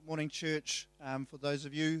Morning, church. For those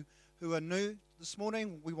of you who are new this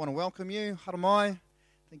morning, we want to welcome you. Haramai.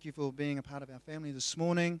 Thank you for being a part of our family this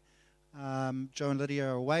morning. Joe and Lydia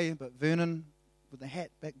are away, but Vernon with the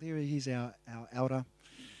hat back there, he's our elder.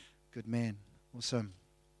 Good man. Awesome.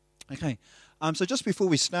 Okay. So just before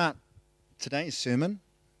we start today's sermon,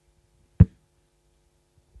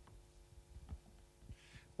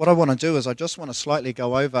 what I want to do is I just want to slightly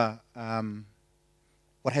go over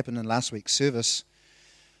what happened in last week's service.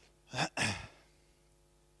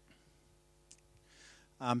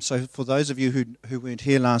 So for those of you who weren't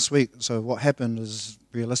here last week, so what happened is,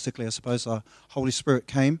 realistically, I suppose the Holy Spirit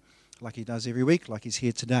came, like he does every week, like he's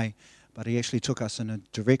here today, but he actually took us in a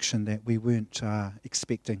direction that we weren't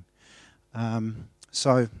expecting.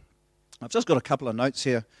 So I've just got a couple of notes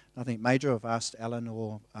here, nothing major. I've asked Alan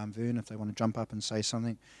or Vern if they want to jump up and say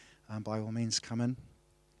something. By all means, come in.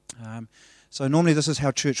 So normally this is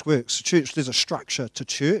how church works. Church, there's a structure to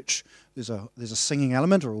church. There's a singing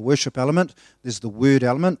element or a worship element. There's the word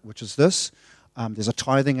element, which is this. There's a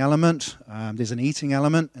tithing element. There's an eating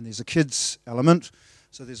element, and there's a kids element.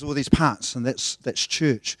 So there's all these parts, and that's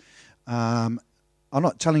church. I'm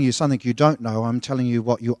not telling you something you don't know. I'm telling you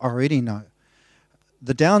what you already know.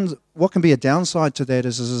 What can be a downside to that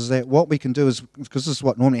is that what we can do is, because this is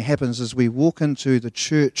what normally happens, is we walk into the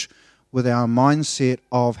church with our mindset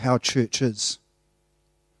of how church is.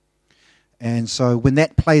 And so when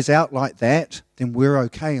that plays out like that, then we're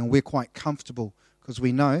okay and we're quite comfortable because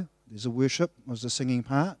we know there's a worship, there's a singing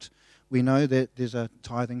part. We know that there's a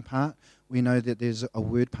tithing part. We know that there's a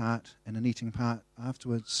word part and an eating part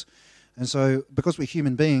afterwards. And so because we're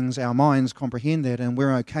human beings, our minds comprehend that and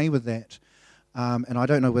we're okay with that. And I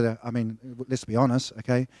don't know whether, let's be honest,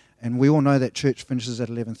 okay? And we all know that church finishes at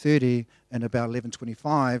 11:30, and about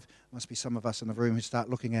 11:25, must be some of us in the room who start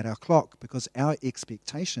looking at our clock, because our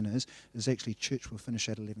expectation is actually church will finish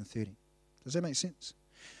at 11:30. Does that make sense?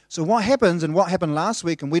 So what happens, and what happened last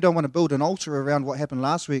week, and we don't want to build an altar around what happened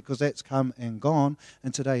last week, because that's come and gone,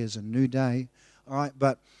 and today is a new day, all right?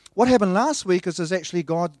 But what happened last week is actually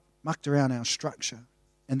God mucked around our structure,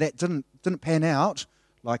 and that didn't pan out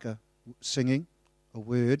like a singing, a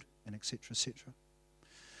word, and etc., etc.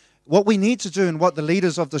 What we need to do, and what the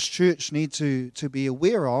leaders of this church need to be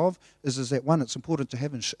aware of, is that one, it's important to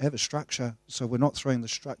have a structure, so we're not throwing the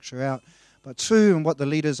structure out. But two, and what the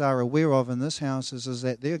leaders are aware of in this house is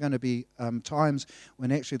that there are going to be times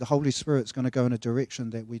when actually the Holy Spirit's going to go in a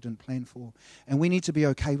direction that we didn't plan for, and we need to be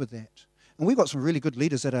okay with that. And we've got some really good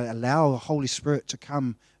leaders that allow the Holy Spirit to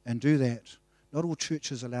come and do that. Not all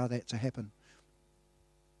churches allow that to happen.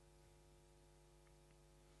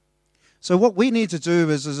 So what we need to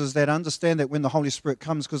do is that understand that when the Holy Spirit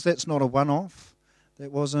comes, because that's not a one-off.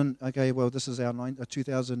 That wasn't, okay, well, this is our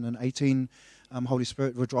 2018 Holy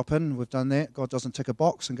Spirit will drop in. We've done that. God doesn't tick a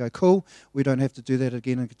box and go, cool, we don't have to do that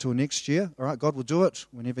again until next year. All right, God will do it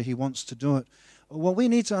whenever he wants to do it. What we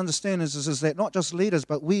need to understand is that not just leaders,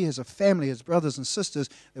 but we as a family, as brothers and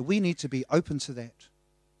sisters, that we need to be open to that.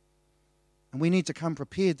 And we need to come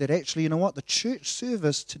prepared that actually, you know what, the church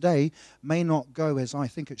service today may not go as I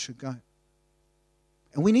think it should go.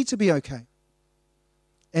 And we need to be okay.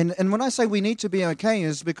 And when I say we need to be okay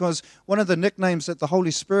is because one of the nicknames that the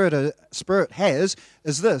Holy Spirit has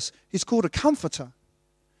is this. He's called a comforter.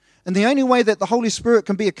 And the only way that the Holy Spirit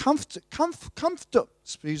can be a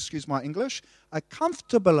excuse my English, a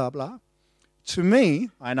comfortable blah, blah, to me,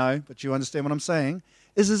 I know, but you understand what I'm saying,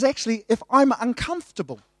 is actually if I'm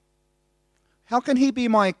uncomfortable. How can he be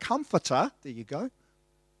my comforter? There you go.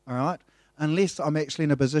 All right. Unless I'm actually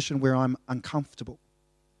in a position where I'm uncomfortable.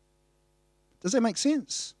 Does that make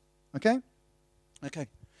sense? Okay? Okay.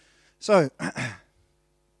 So, I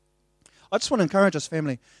just want to encourage us,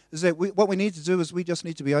 family, is that what we need to do is we just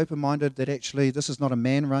need to be open-minded that actually this is not a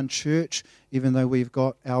man-run church, even though we've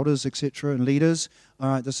got elders, etc., and leaders. All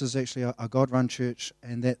right, this is actually a God-run church,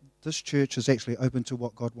 and that this church is actually open to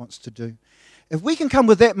what God wants to do. If we can come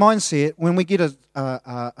with that mindset when we get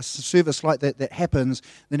a service like that happens,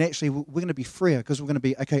 then actually we're going to be freer because we're going to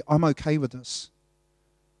be, okay, I'm okay with this.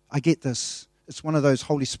 I get this. It's one of those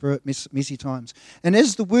Holy Spirit messy times. And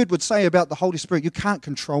as the word would say about the Holy Spirit, you can't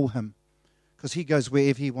control him because he goes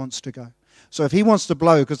wherever he wants to go. So if he wants to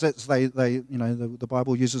blow, because that's the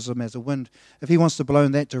Bible uses him as a wind. If he wants to blow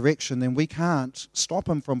in that direction, then we can't stop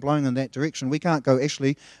him from blowing in that direction. We can't go,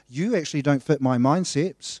 actually, you actually don't fit my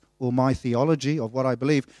mindsets or my theology of what I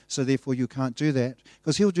believe, so therefore you can't do that.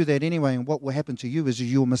 Because he'll do that anyway, and what will happen to you is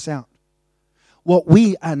you'll miss out. What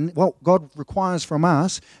God requires from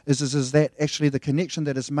us is that actually the connection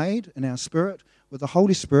that is made in our spirit with the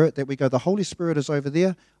Holy Spirit, that we go, the Holy Spirit is over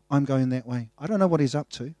there, I'm going that way. I don't know what he's up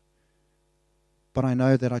to. but I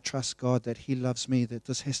know that I trust God, that He loves me, that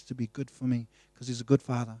this has to be good for me because He's a good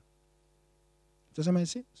Father. Does that make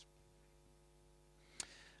sense?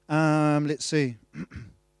 Let's see.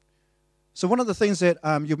 So one of the things that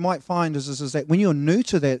you might find is that when you're new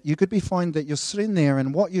to that, you could find that you're sitting there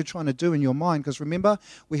and what you're trying to do in your mind, because remember,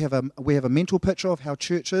 we have a mental picture of how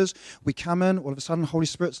church is. We come in, all of a sudden, Holy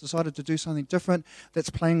Spirit's decided to do something different that's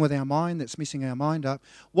playing with our mind, that's messing our mind up.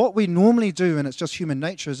 What we normally do, and it's just human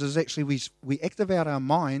nature, is actually we activate our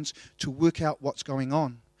minds to work out what's going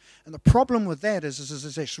on. And the problem with that is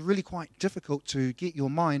it's actually really quite difficult to get your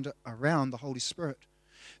mind around the Holy Spirit.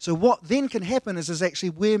 So what then can happen is actually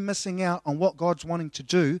we're missing out on what God's wanting to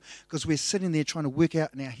do because we're sitting there trying to work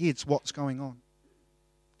out in our heads what's going on.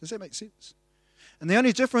 Does that make sense? And the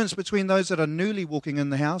only difference between those that are newly walking in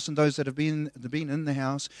the house and those that have been in the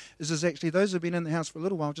house is actually those that have been in the house for a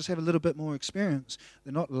little while just have a little bit more experience.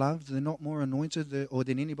 They're not loved, they're not more anointed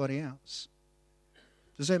than anybody else.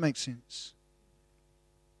 Does that make sense?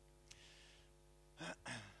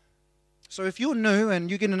 So if you're new and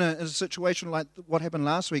you get in a situation like what happened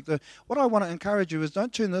last week, what I want to encourage you is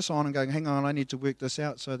don't turn this on and go, hang on, I need to work this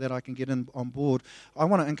out so that I can get on board. I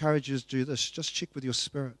want to encourage you to do this. Just check with your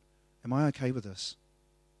spirit. Am I okay with this?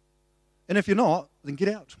 And if you're not, then get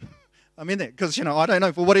out. I mean that because, I don't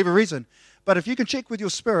know, for whatever reason. But if you can check with your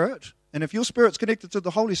spirit, and if your spirit's connected to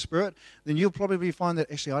the Holy Spirit, then you'll probably find that,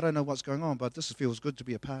 actually, I don't know what's going on, but this feels good to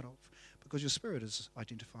be a part of because your spirit is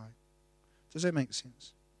identifying. Does that make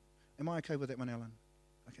sense? Am I okay with that one, Alan?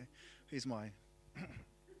 Okay. Here's my...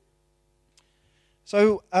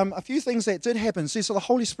 So a few things that did happen. See, so the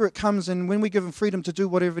Holy Spirit comes, and when we give Him freedom to do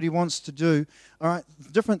whatever He wants to do, all right,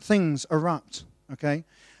 different things erupt, okay?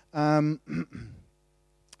 And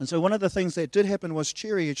so one of the things that did happen was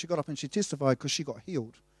Cherry, she got up and she testified because she got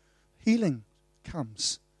healed. Healing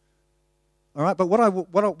comes. All right, but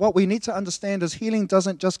what we need to understand is healing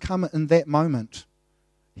doesn't just come in that moment.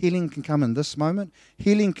 Healing can come in this moment.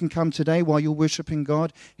 Healing can come today while you're worshiping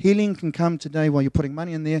God. Healing can come today while you're putting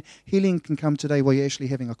money in there. Healing can come today while you're actually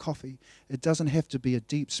having a coffee. It doesn't have to be a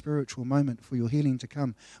deep spiritual moment for your healing to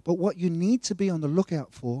come. But what you need to be on the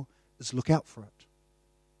lookout for is look out for it.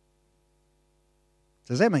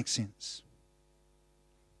 Does that make sense?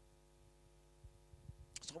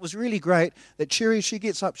 So it was really great that Cherry, she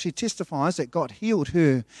gets up, she testifies that God healed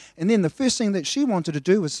her. And then the first thing that she wanted to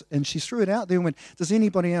do was, and she threw it out there and went, does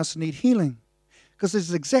anybody else need healing? Because this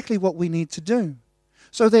is exactly what we need to do.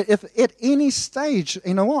 So that if at any stage,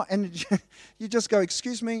 you know what, and you just go,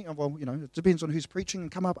 excuse me, well, it depends on who's preaching,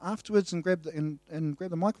 and come up afterwards and grab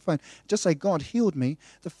the microphone. Just say, God healed me.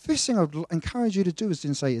 The first thing I would encourage you to do is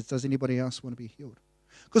then say, does anybody else want to be healed?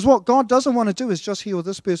 Because what God doesn't want to do is just heal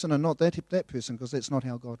this person and not that person, because that's not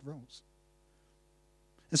how God rolls.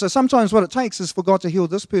 And so sometimes what it takes is for God to heal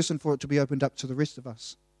this person for it to be opened up to the rest of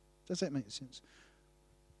us. Does that make sense?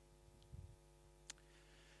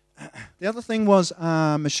 The other thing was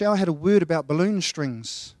Michelle had a word about balloon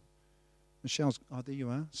strings. Michelle's, there you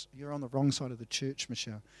are. You're on the wrong side of the church,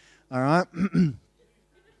 Michelle. All right?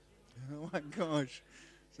 Oh my gosh.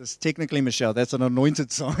 It's technically, Michelle, that's an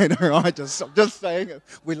anointed sign, all right? Just saying it.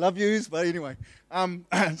 We love yous, but anyway.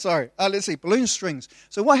 Sorry. Let's see, balloon strings.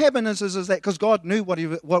 So what happened is that because God knew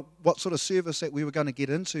what sort of service that we were going to get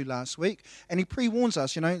into last week, and He pre-warns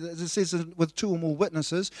us, it says with 2 or more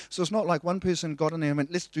witnesses, so it's not like one person got in there and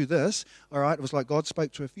went, let's do this, all right? It was like God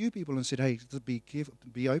spoke to a few people and said, hey, be careful,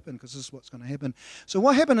 be open, because this is what's going to happen. So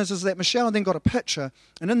what happened is that Michelle then got a picture,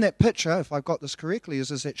 and in that picture, if I've got this correctly, is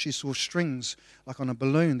that she saw strings, like on a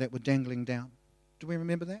balloon, that were dangling down. Do we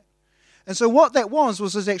remember that? And so what that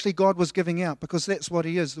was actually God was giving out, because that's what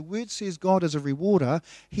He is. The Word says God is a rewarder.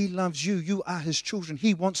 He loves you. You are His children.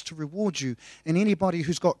 He wants to reward you. And anybody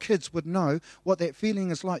who's got kids would know what that feeling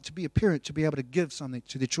is like to be a parent, to be able to give something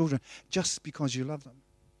to their children just because you love them.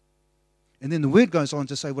 And then the Word goes on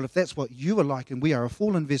to say, well, if that's what you are like and we are a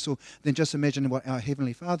fallen vessel, then just imagine what our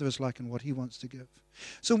Heavenly Father is like and what He wants to give.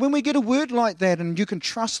 So when we get a word like that and you can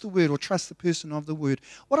trust the Word or trust the person of the Word,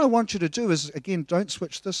 what I want you to do is, again, don't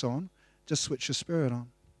switch this on. Just switch your spirit on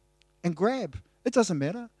and grab. It doesn't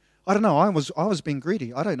matter. I don't know. I was being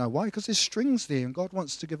greedy. I don't know why, because there's strings there and God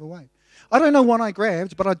wants to give away. I don't know what I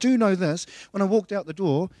grabbed, but I do know this. When I walked out the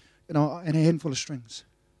door, and a handful of strings.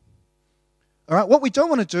 All right. What we don't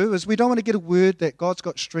want to do is we don't want to get a word that God's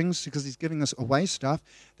got strings because He's giving us away stuff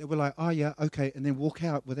that we're like, oh yeah, okay, and then walk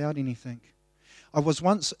out without anything. I was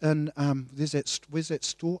once in where's that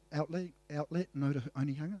store outlet? No, to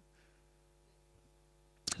Onehunga.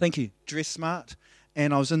 Thank you. Dress Smart.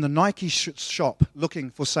 and I was in the Nike shop looking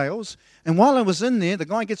for sales. And while I was in there, the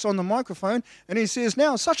guy gets on the microphone and he says,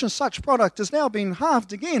 now such and such product has now been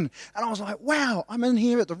halved again. And I was like, wow, I'm in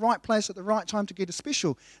here at the right place at the right time to get a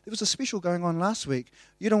special. There was a special going on last week.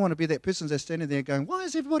 You don't want to be that person that's standing there going, why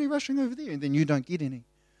is everybody rushing over there? And then you don't get any.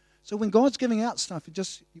 So when God's giving out stuff,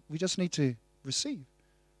 we just need to receive,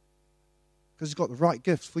 because He's got the right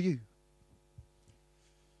gift for you.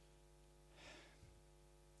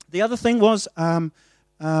 The other thing was, I'm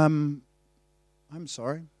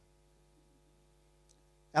sorry,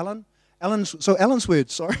 Alan's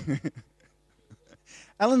words, sorry.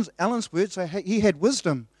 Alan's words, so he had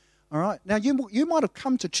wisdom. All right. Now, you might have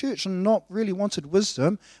come to church and not really wanted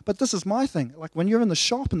wisdom, but this is my thing. Like when you're in the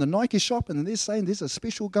shop, in the Nike shop, and they're saying there's a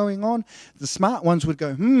special going on, the smart ones would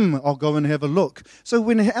go, I'll go and have a look. So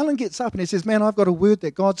when Alan gets up and he says, man, I've got a word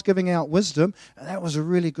that God's giving out wisdom, and that was a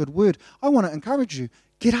really good word, I want to encourage you,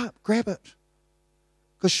 get up, grab it.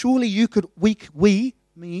 Because surely you could, we,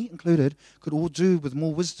 me included, could all do with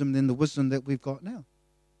more wisdom than the wisdom that we've got now.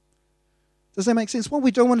 Does that make sense? What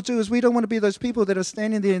we don't want to do is we don't want to be those people that are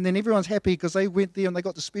standing there and then everyone's happy because they went there and they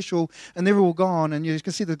got the special and they're all gone and you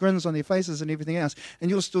can see the grins on their faces and everything else,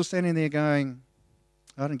 and you're still standing there going,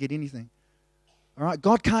 I didn't get anything. All right?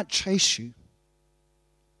 God can't chase you.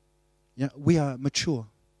 Yeah, we are mature.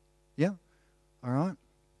 Yeah? All right?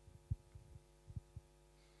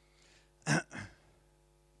 Do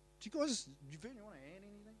you guys want to add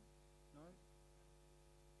anything? No?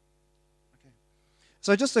 Okay.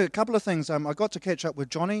 So just a couple of things. I got to catch up with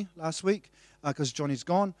Johnny last week because Johnny's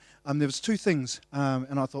gone. There was two things,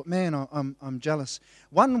 and I thought, man, I'm jealous.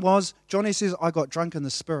 One was Johnny says, I got drunk in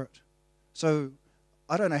the Spirit. So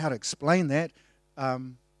I don't know how to explain that. Yeah,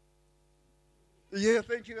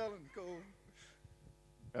 thank you, Alan. Cool.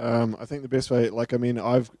 I think the best way,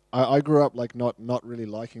 I grew up not really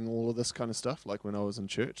liking all of this kind of stuff. Like when I was in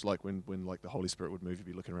church, like when like the Holy Spirit would move, you'd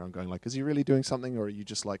be looking around going like, is He really doing something, or are you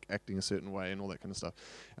just like acting a certain way and all that kind of stuff?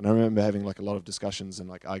 And I remember having like a lot of discussions and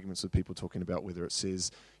like arguments with people talking about whether it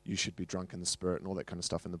says you should be drunk in the Spirit and all that kind of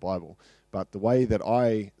stuff in the Bible. But the way that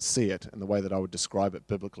I see it and the way that I would describe it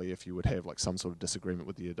biblically, if you would have like some sort of disagreement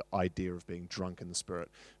with the idea of being drunk in the Spirit,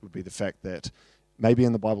 would be the fact that maybe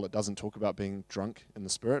in the Bible it doesn't talk about being drunk in the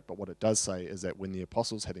Spirit, but what it does say is that when the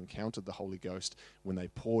apostles had encountered the Holy Ghost, when they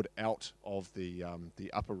poured out of the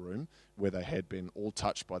upper room where they had been all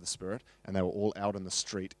touched by the Spirit and they were all out in the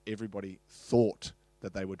street, everybody thought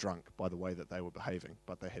that they were drunk by the way that they were behaving,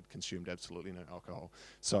 but they had consumed absolutely no alcohol.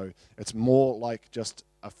 So it's more like just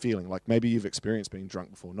a feeling. Like maybe you've experienced being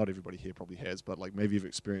drunk before. Not everybody here probably has, but like maybe you've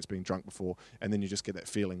experienced being drunk before, and then you just get that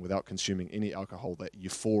feeling without consuming any alcohol, that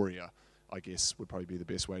euphoria, I guess, would probably be the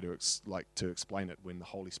best way to explain it, when the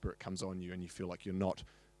Holy Spirit comes on you and you feel like you're not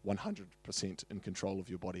 100% in control of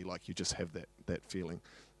your body, like you just have that feeling.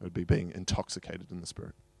 It would be being intoxicated in the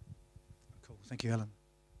Spirit. Cool. Thank you, Alan.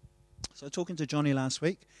 So talking to Johnny last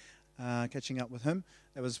week, catching up with him,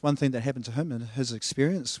 there was one thing that happened to him in his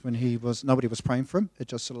experience when nobody was praying for him. It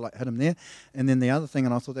just sort of like hit him there. And then the other thing,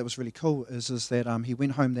 and I thought that was really cool, is that he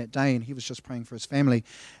went home that day and he was just praying for his family,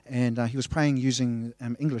 and he was praying using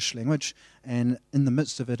English language, and in the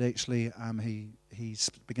midst of it, actually, he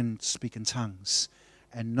began to speak in tongues,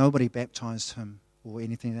 and nobody baptized him or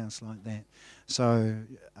anything else like that. So,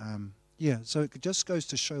 so it just goes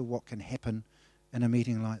to show what can happen in a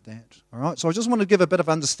meeting like that. All right, so I just want to give a bit of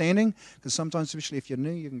understanding, because sometimes, especially if you're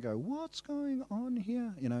new, you can go, what's going on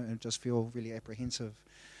here? And just feel really apprehensive.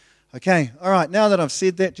 Okay, all right, now that I've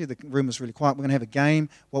said that, the room is really quiet. We're going to have a game.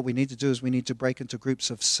 What we need to do is we need to break into groups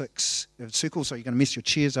of 6 circles, so you're going to mess your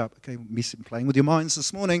chairs up. Okay, playing with your minds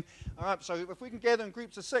this morning. All right, so if we can gather in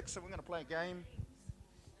groups of 6, so we're going to play a game.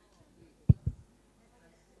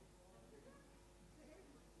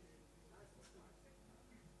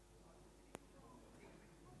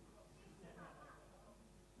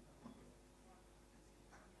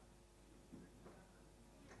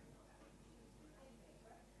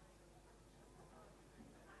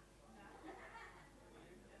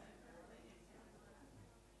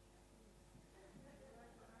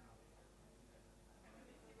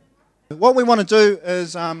 What we want to do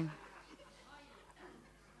is,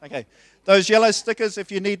 those yellow stickers,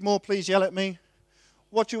 if you need more, please yell at me.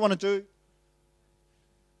 What you want to do,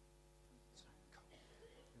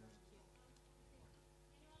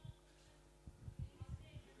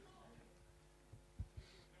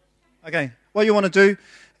 what you want to do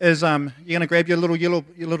is you're going to grab your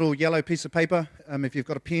little yellow piece of paper, if you've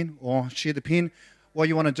got a pen, or share the pen. What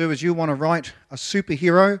you want to do is you want to write a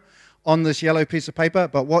superhero on this yellow piece of paper,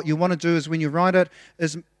 but what you want to do is when you write it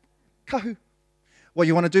is, kahu. what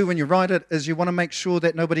you want to do when you write it is you want to make sure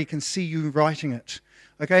that nobody can see you writing it.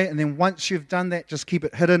 Okay, and then once you've done that, just keep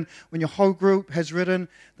it hidden. When your whole group has written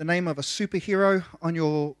the name of a superhero on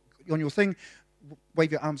your thing,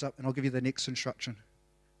 wave your arms up and I'll give you the next instruction.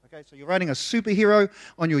 Okay, so you're writing a superhero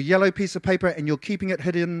on your yellow piece of paper and you're keeping it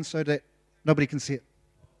hidden so that nobody can see it.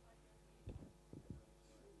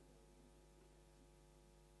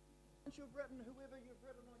 Once you've written whoever you've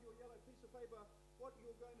written on your yellow piece of paper, what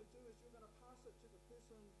you're going to do is you're going to pass it to the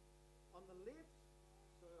person on the left.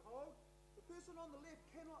 So hold. The person on the left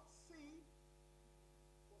cannot see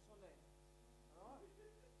what's on that. All right?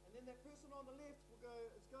 And then that person on the left is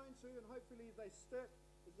going to, and hopefully they stick,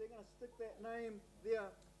 is they're going to stick that name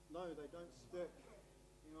there. No, they don't stick.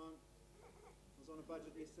 Hang on. I was on a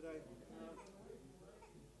budget yesterday.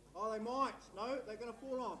 Oh, they might. No, they're going to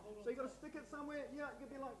fall off. So you've got to stick it somewhere. Yeah, it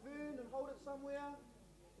could be like Vern and hold it somewhere.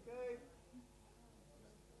 Okay.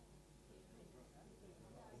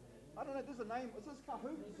 I don't know, there's a name. Is this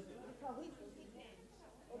Kahoot? Kahoot?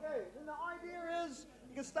 Okay, then the idea is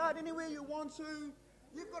you can start anywhere you want to.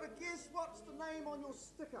 You've got to guess what's the name on your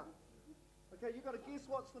sticker. Okay, you've got to guess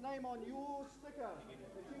what's the name on your sticker. You're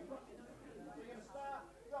going to start.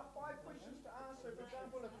 You've got 5 questions to ask. So, for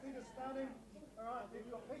example, if Peter's starting, all right, then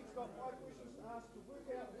Pete's got 5 questions to ask to work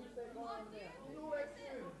out who's that guy on there. You all have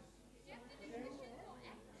questions.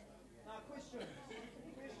 Now, questions.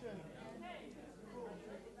 Questions.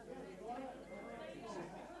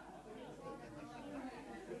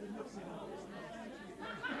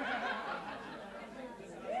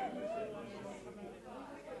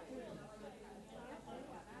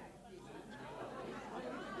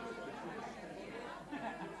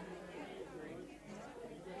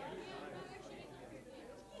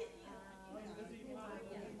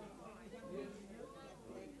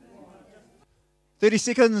 30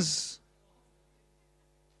 seconds.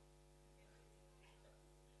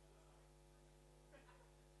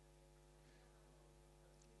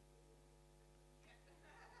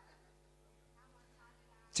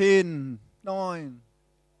 Ten, 9,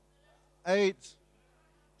 8,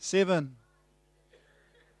 7,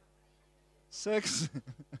 6,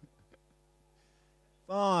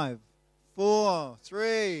 5, 4,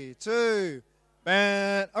 3, 2,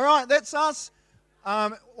 bang. All right, that's us.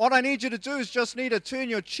 What I need you to do is just need to turn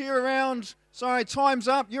your chair around. Sorry, time's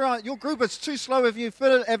up. Your group is too slow if you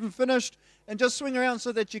haven't finished. And just swing around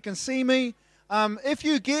so that you can see me. If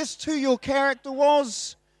you guessed who your character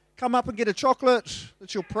was, come up and get a chocolate.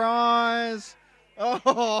 That's your prize.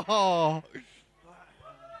 Oh.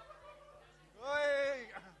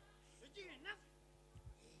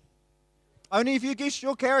 Only if you guessed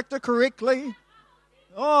your character correctly.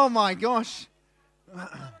 Oh my gosh.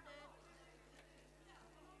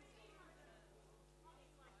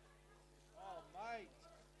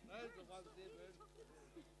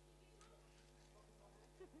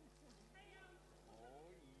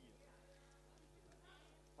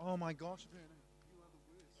 Oh my gosh, Vernon, you are the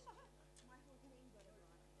worst.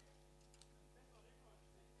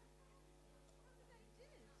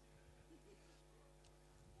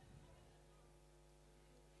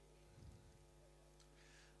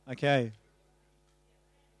 Okay.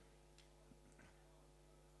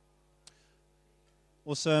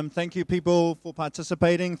 Awesome. Thank you, people, for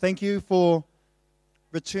participating. Thank you for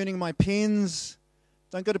returning my pens.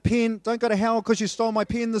 Don't go to hell because you stole my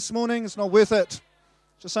pen this morning. It's not worth it.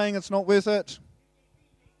 Just saying it's not worth it.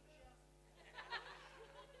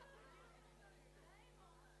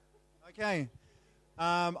 Okay.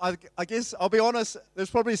 I guess I'll be honest,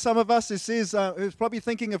 there's probably some of us who's probably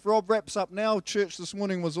thinking if Rob wraps up now, church this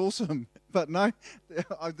morning was awesome. But no,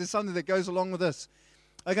 there's something that goes along with this.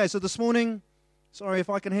 Okay, so this morning, sorry if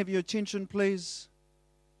I can have your attention, please,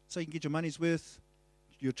 so you can get your money's worth,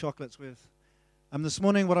 your chocolate's worth. This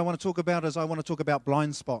morning, what I want to talk about is I want to talk about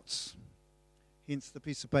blind spots. Hence the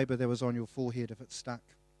piece of paper that was on your forehead if it's stuck.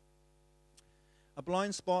 A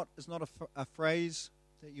blind spot is not a phrase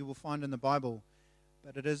that you will find in the Bible,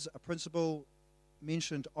 but it is a principle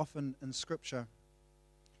mentioned often in Scripture.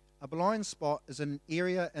 A blind spot is an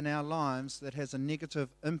area in our lives that has a negative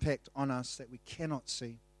impact on us that we cannot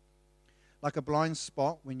see. Like a blind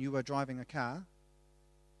spot when you are driving a car,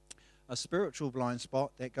 a spiritual blind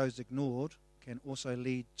spot that goes ignored can also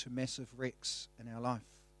lead to massive wrecks in our life.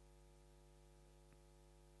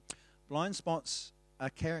 Blind spots are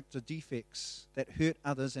character defects that hurt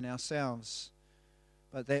others and ourselves,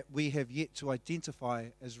 but that we have yet to identify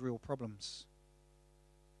as real problems.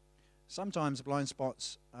 Sometimes blind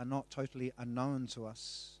spots are not totally unknown to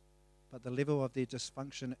us, but the level of their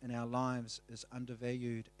dysfunction in our lives is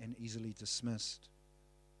undervalued and easily dismissed.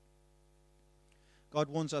 God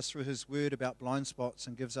warns us through his word about blind spots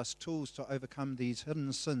and gives us tools to overcome these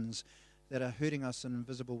hidden sins that are hurting us in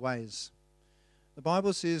invisible ways. The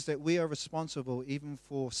Bible says that we are responsible even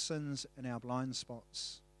for sins in our blind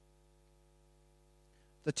spots.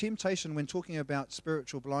 The temptation when talking about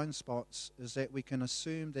spiritual blind spots is that we can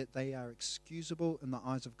assume that they are excusable in the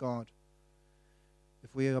eyes of God.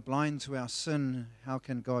 If we are blind to our sin, how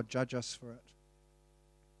can God judge us for it?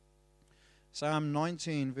 Psalm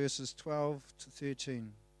 19, verses 12 to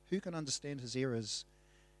 13. Who can understand his errors?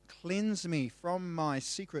 Cleanse me from my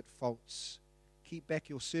secret faults. Keep back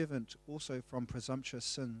your servant also from presumptuous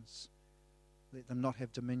sins. Let them not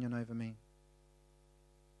have dominion over me.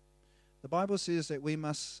 The Bible says that we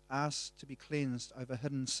must ask to be cleansed over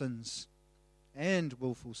hidden sins and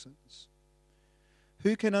willful sins.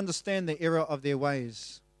 Who can understand the error of their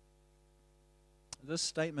ways? This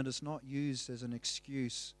statement is not used as an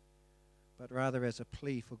excuse, but rather as a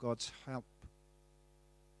plea for God's help.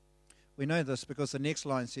 We know this because the next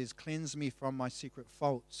line says, cleanse me from my secret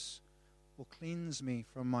faults, or cleanse me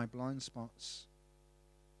from my blind spots.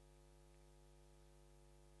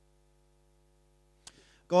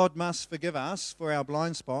 God must forgive us for our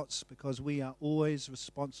blind spots because we are always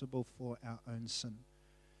responsible for our own sin.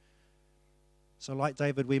 So like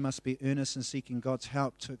David, we must be earnest in seeking God's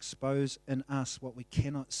help to expose in us what we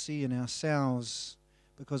cannot see in ourselves,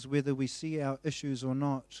 because whether we see our issues or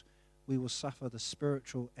not, we will suffer the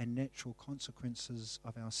spiritual and natural consequences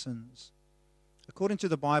of our sins. According to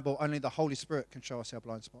the Bible, only the Holy Spirit can show us our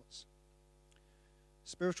blind spots.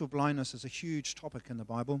 Spiritual blindness is a huge topic in the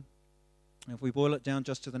Bible. If we boil it down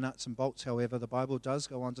just to the nuts and bolts, however, the Bible does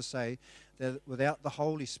go on to say that without the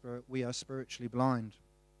Holy Spirit, we are spiritually blind.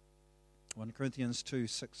 1 Corinthians 2,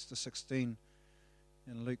 6 to 16,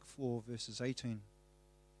 and Luke 4, verses 18.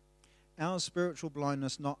 Our spiritual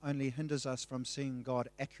blindness not only hinders us from seeing God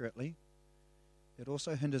accurately, it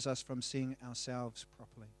also hinders us from seeing ourselves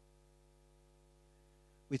properly.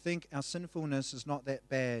 We think our sinfulness is not that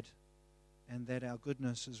bad and that our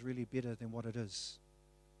goodness is really better than what it is.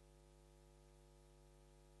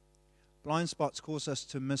 Blind spots cause us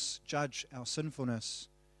to misjudge our sinfulness,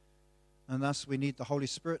 and thus we need the Holy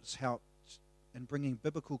Spirit's help in bringing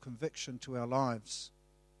biblical conviction to our lives.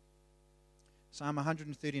 Psalm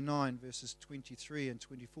 139, verses 23 and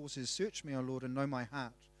 24 says, search me, O Lord, and know my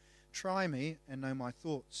heart. Try me and know my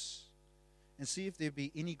thoughts, and see if there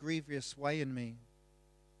be any grievous way in me,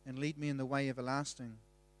 and lead me in the way everlasting.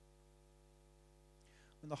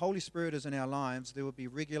 When the Holy Spirit is in our lives, there will be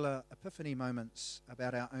regular epiphany moments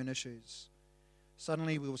about our own issues.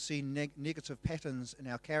 Suddenly we will see negative patterns in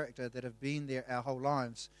our character that have been there our whole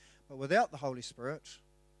lives. But without the Holy Spirit,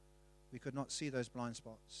 we could not see those blind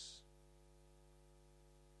spots.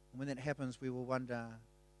 And when that happens, we will wonder,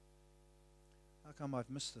 how come I've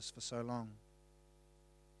missed this for so long?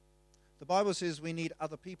 The Bible says we need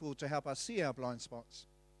other people to help us see our blind spots.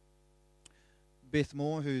 Beth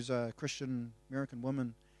Moore, who's a Christian American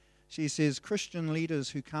woman, she says Christian leaders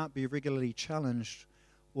who can't be regularly challenged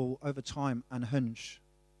will over time unhinge.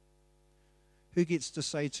 Who gets to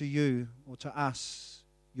say to you or to us,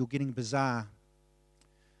 you're getting bizarre,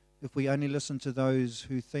 if we only listen to those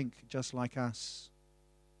who think just like us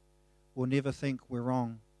or never think we're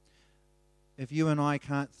wrong? If you and I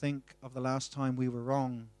can't think of the last time we were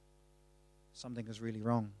wrong, something is really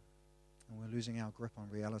wrong and we're losing our grip on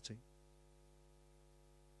reality.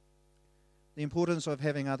 The importance of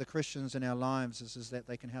having other Christians in our lives is that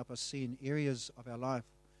they can help us see in areas of our life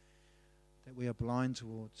that we are blind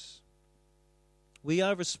towards. We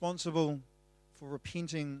are responsible for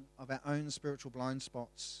repenting of our own spiritual blind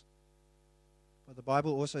spots. But the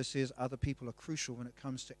Bible also says other people are crucial when it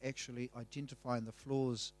comes to actually identifying the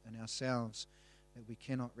flaws in ourselves that we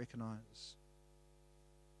cannot recognize.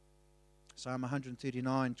 Psalm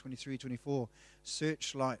 139, 23, 24,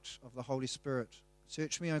 searchlight of the Holy Spirit.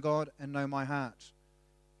 Search me, O God, and know my heart.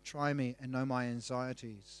 Try me and know my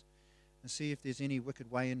anxieties, and see if there's any wicked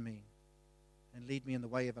way in me, and lead me in the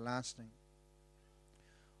way everlasting.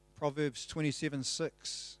 Proverbs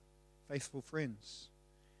 27:6, faithful friends.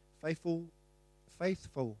 Faithful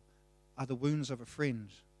are the wounds of a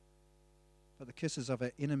friend, but the kisses of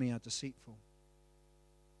an enemy are deceitful.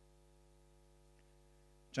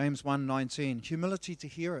 James 1:19, humility to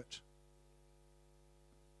hear it.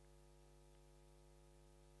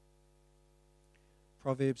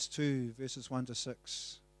 Proverbs 2, verses 1 to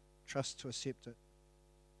 6, trust to accept it.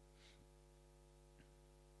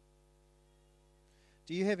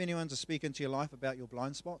 Do you have anyone to speak into your life about your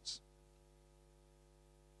blind spots?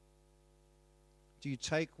 Do you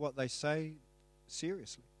take what they say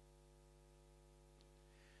seriously?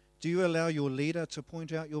 Do you allow your leader to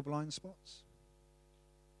point out your blind spots?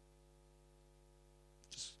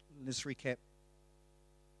 let's recap.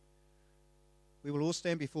 We will all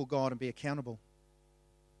stand before God and be accountable.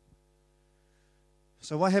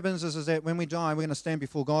 So what happens is that when we die, we're going to stand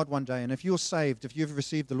before God one day. And if you're saved, if you've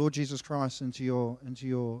received the Lord Jesus Christ into your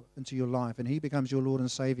life, and He becomes your Lord and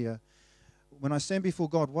Savior, when I stand before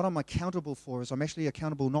God, what I'm accountable for is I'm actually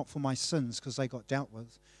accountable not for my sins because they got dealt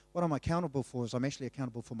with. What I'm accountable for is I'm actually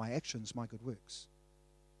accountable for my actions, my good works.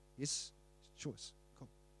 Yes? Choice. Cool.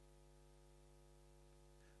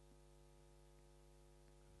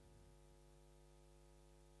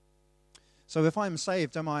 So if I'm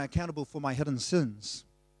saved, am I accountable for my hidden sins?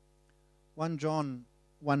 1 John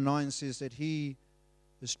 1:9 says that He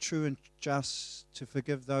is true and just to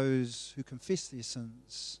forgive those who confess their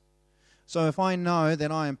sins. So if I know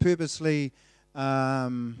that I am purposely,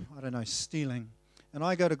 stealing, and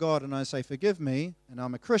I go to God and I say, forgive me, and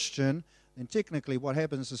I'm a Christian, then technically what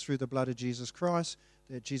happens is through the blood of Jesus Christ,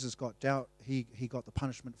 that Jesus got dealt, He got the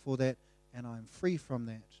punishment for that, and I'm free from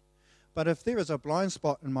that. But if there is a blind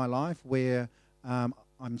spot in my life where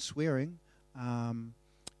I'm swearing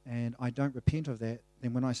and I don't repent of that,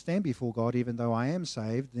 then when I stand before God, even though I am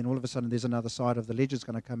saved, then all of a sudden there's another side of the ledger's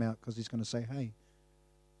going to come out because He's going to say, hey,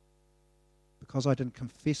 because I didn't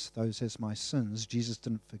confess those as my sins, Jesus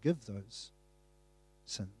didn't forgive those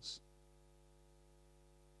sins.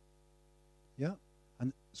 Yeah?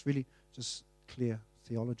 And it's really just clear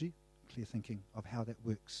theology, clear thinking of how that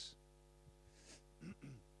works.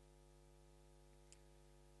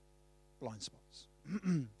 Blind spots.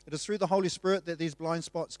 It is through the Holy Spirit that these blind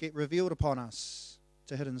spots get revealed upon us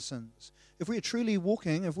to hidden sins. If we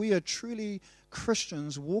are truly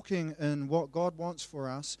Christians walking in what God wants for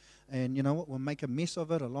us, and you know what, we'll make a mess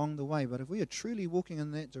of it along the way, but if we are truly walking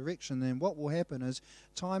in that direction, then what will happen is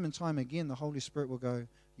time and time again the Holy Spirit will go,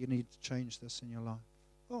 you need to change this in your life.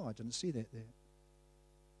 Oh, I didn't see that there.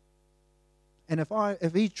 And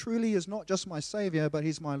if He truly is not just my Savior, but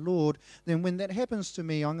He's my Lord, then when that happens to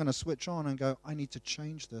me, I'm going to switch on and go, I need to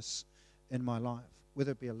change this in my life,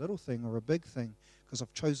 whether it be a little thing or a big thing, because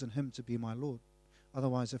I've chosen Him to be my Lord.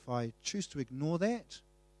 Otherwise, if I choose to ignore that,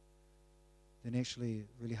 then actually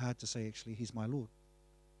it's really hard to say, actually, He's my Lord.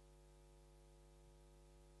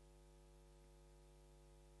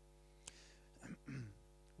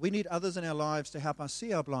 We need others in our lives to help us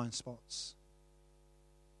see our blind spots.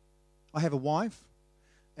 I have a wife,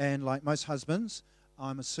 and like most husbands,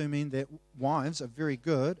 I'm assuming that wives are very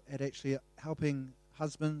good at actually helping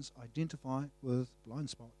husbands identify with blind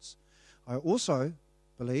spots. I also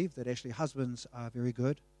believe that actually husbands are very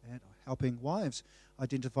good at helping wives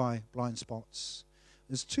identify blind spots.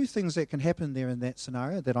 There's two things that can happen there in that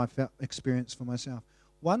scenario that I've experienced for myself.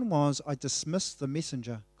 One was I dismissed the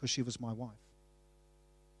messenger because she was my wife.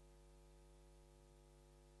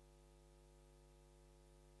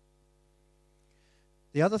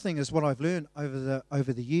 The other thing is what I've learned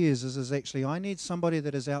over the years is actually I need somebody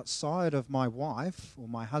that is outside of my wife or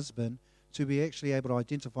my husband to be actually able to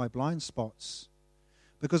identify blind spots.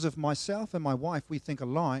 Because if myself and my wife, we think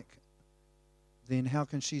alike, then how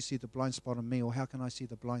can she see the blind spot in me, or how can I see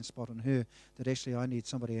the blind spot in her? That actually I need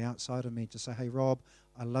somebody outside of me to say, hey, Rob,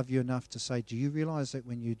 I love you enough to say, do you realize that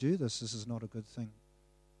when you do this, this is not a good thing?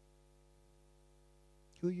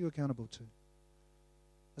 Who are you accountable to?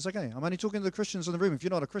 It's okay. I'm only talking to the Christians in the room. If you're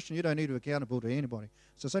not a Christian, you don't need to be accountable to anybody.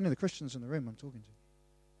 So it's only the Christians in the room I'm talking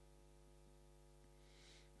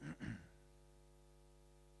to.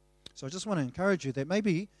 So I just want to encourage you that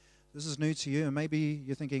maybe this is new to you, and maybe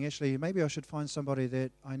you're thinking, actually, maybe I should find somebody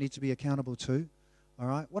that I need to be accountable to. All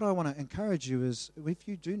right? What I want to encourage you is, if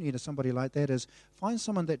you do need somebody like that, is find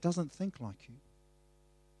someone that doesn't think like you,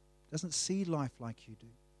 doesn't see life like you do.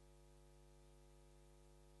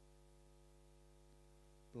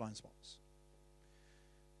 Blind spots.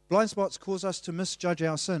 Blind spots cause us to misjudge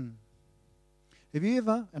our sin. Have you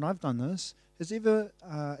ever, and I've done this,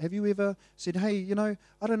 have you ever said, hey, you know,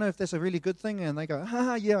 I don't know if that's a really good thing, and they go,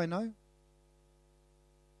 yeah, I know.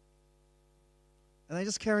 And they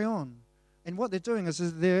just carry on. And what they're doing is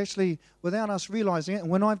they're actually, without us realizing it, and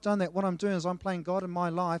when I've done that, what I'm doing is I'm playing God in my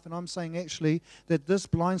life, and I'm saying actually that this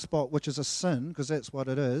blind spot, which is a sin, because that's what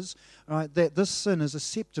it is, right, that this sin is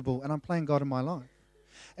acceptable, and I'm playing God in my life.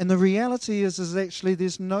 And the reality is actually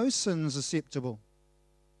there's no sins acceptable.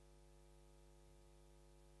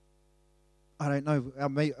 I don't know.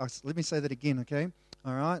 Let me say that again, okay?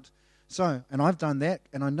 All right? So, and I've done that,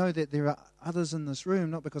 and I know that there are others in this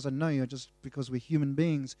room, not because I know you, just because we're human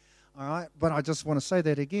beings. All right, but I just want to say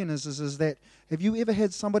that again, is that have you ever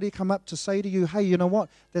had somebody come up to say to you, hey, you know what,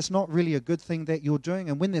 that's not really a good thing that you're doing?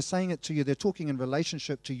 And when they're saying it to you, they're talking in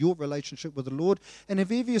relationship to your relationship with the Lord. And have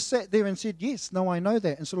you ever sat there and said, yes, no, I know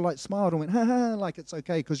that, and sort of like smiled and went, ha ha, like it's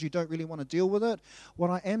okay because you don't really want to deal with it? What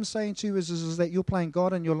I am saying to you is that you're playing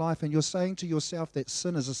God in your life and you're saying to yourself that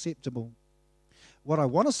sin is acceptable. What I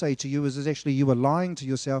want to say to you is actually you are lying to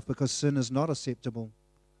yourself because sin is not acceptable.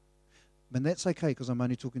 And that's okay because I'm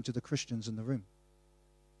only talking to the Christians in the room.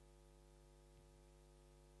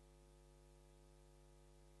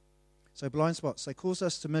 So blind spots, they cause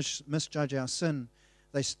us to misjudge our sin.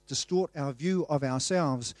 They distort our view of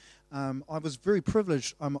ourselves. I was very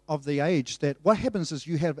privileged of the age that what happens is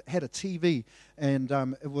you had a TV and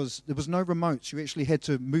there was no remotes. You actually had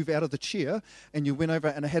to move out of the chair and you went over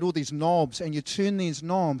and it had all these knobs and you turn these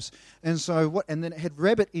knobs and then it had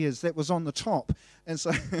rabbit ears that was on the top. And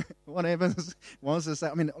so what happens was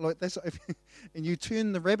that, and you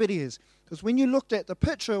turn the rabbit ears. Because when you looked at the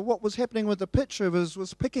picture, what was happening with the picture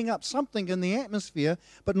was picking up something in the atmosphere,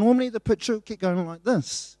 but normally the picture kept going like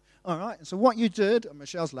this. All right, so what you did,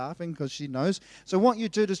 Michelle's laughing because she knows. So what you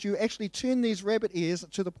did is you actually turned these rabbit ears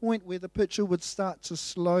to the point where the picture would start to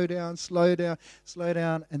slow down,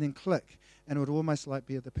 and then click. And it would almost like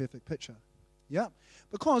be the perfect picture. Yeah.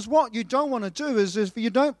 Because what you don't want to do is if you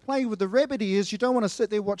don't play with the rabbit ears, you don't want to sit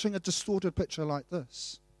there watching a distorted picture like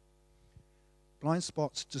this. Blind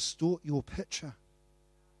spots distort your picture.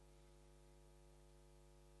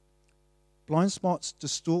 Blind spots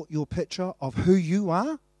distort your picture of who you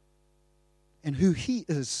are and who He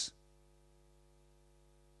is.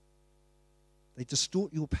 They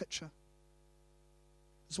distort your picture.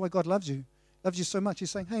 That's why God loves you. Loves you so much.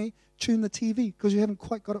 He's saying, hey, tune the TV because you haven't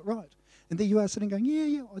quite got it right. And there you are sitting going,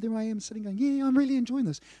 yeah. Or there I am sitting going, yeah, I'm really enjoying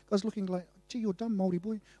this. God's looking like, gee, you're dumb, Māori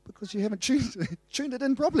boy, because you haven't tuned it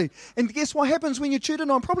in properly. And guess what happens when you tune it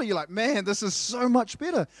on properly? You're like, man, this is so much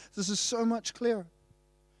better. This is so much clearer.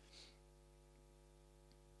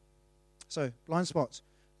 So, blind spots.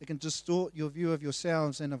 They can distort your view of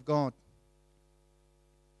yourselves and of God.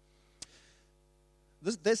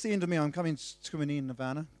 That's the end of me. I'm coming in,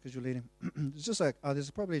 Nirvana, because you're leading. It's just like, what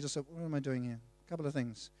am I doing here? A couple of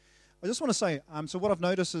things. I just want to say, so what I've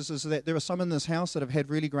noticed is that there are some in this house that have had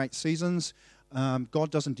really great seasons. God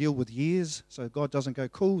doesn't deal with years, so God doesn't go,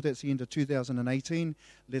 cool, that's the end of 2018,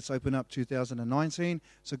 let's open up 2019.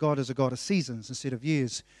 So God is a God of seasons instead of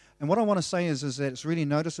years. And what I want to say is that it's really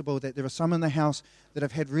noticeable that there are some in the house that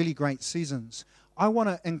have had really great seasons. I want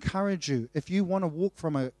to encourage you, if you want to walk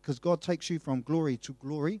because God takes you from glory to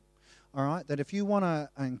glory, all right, that if you want to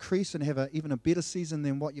increase and have even a better season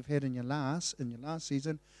than what you've had in your last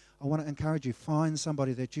season, I want to encourage you, find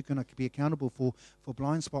somebody that you can be accountable for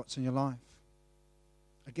blind spots in your life.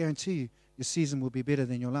 I guarantee you, your season will be better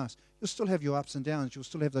than your last. You'll still have your ups and downs. You'll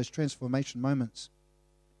still have those transformation moments.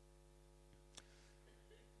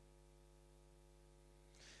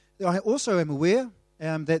 I also am aware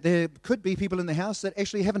that there could be people in the house that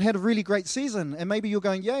actually haven't had a really great season. And maybe you're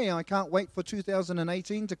going, yeah, I can't wait for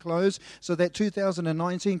 2018 to close so that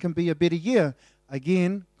 2019 can be a better year.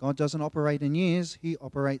 Again, God doesn't operate in years. He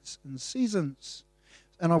operates in seasons.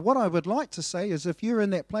 And what I would like to say is if you're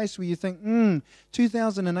in that place where you think,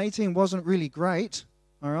 2018 wasn't really great,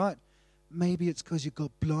 all right, maybe it's because you've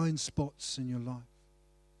got blind spots in your life.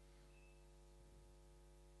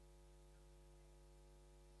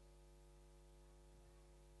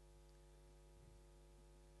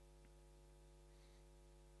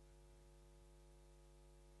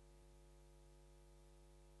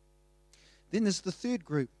 Then there's the third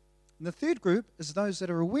group. And the third group is those that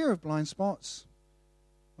are aware of blind spots,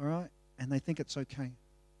 all right, and they think it's okay.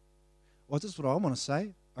 Well, this is what I want to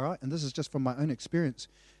say, all right, and this is just from my own experience.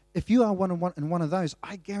 If you are in one of those,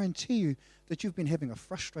 I guarantee you that you've been having a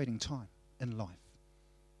frustrating time in life.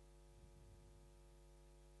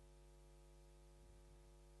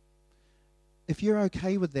 If you're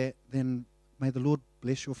okay with that, then may the Lord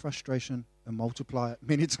bless your frustration and multiply it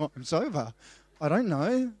many times over. I don't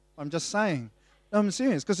know. I'm just saying. No, I'm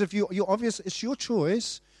serious. Because if you're obvious, it's your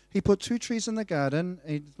choice. He put 2 trees in the garden.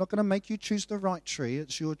 He's not going to make you choose the right tree.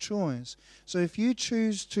 It's your choice. So if you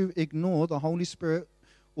choose to ignore the Holy Spirit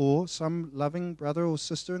or some loving brother or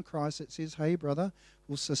sister in Christ that says, hey, brother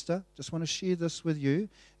or sister, just want to share this with you.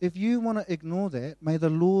 If you want to ignore that, may the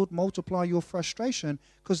Lord multiply your frustration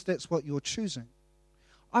because that's what you're choosing.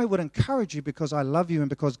 I would encourage you because I love you and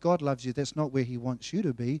because God loves you. That's not where He wants you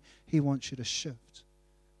to be. He wants you to shift.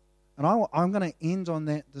 And I'm going to end on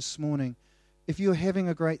that this morning. If you're having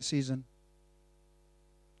a great season,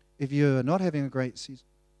 if you're not having a great season,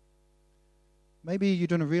 Maybe you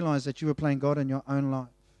didn't realize that you were playing God in your own life.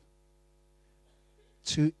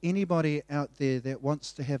 To anybody out there that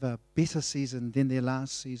wants to have a better season than their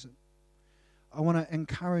last season, I want to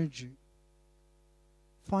encourage you.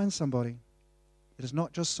 Find somebody. It is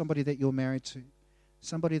not just somebody that you're married to.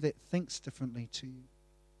 Somebody that thinks differently to you.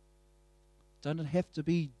 Don't have to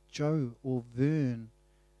be Joe or Vern.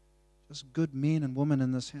 Just good men and women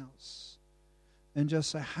in this house. And just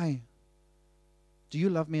say, hey, do you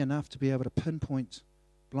love me enough to be able to pinpoint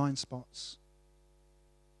blind spots?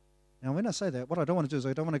 Now, when I say that, what I don't want to do is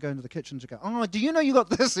I don't want to go into the kitchen to go, oh, do you know you got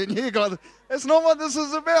this and you got this? That's not what this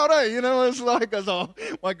is about, eh? You know, it's like, oh,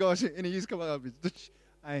 my gosh, and he's coming up.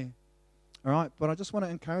 Hey, all right, but I just want to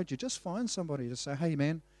encourage you. Just find somebody to say, hey,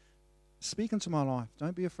 man, speak into my life.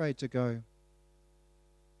 Don't be afraid to go,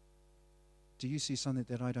 do you see something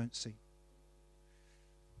that I don't see?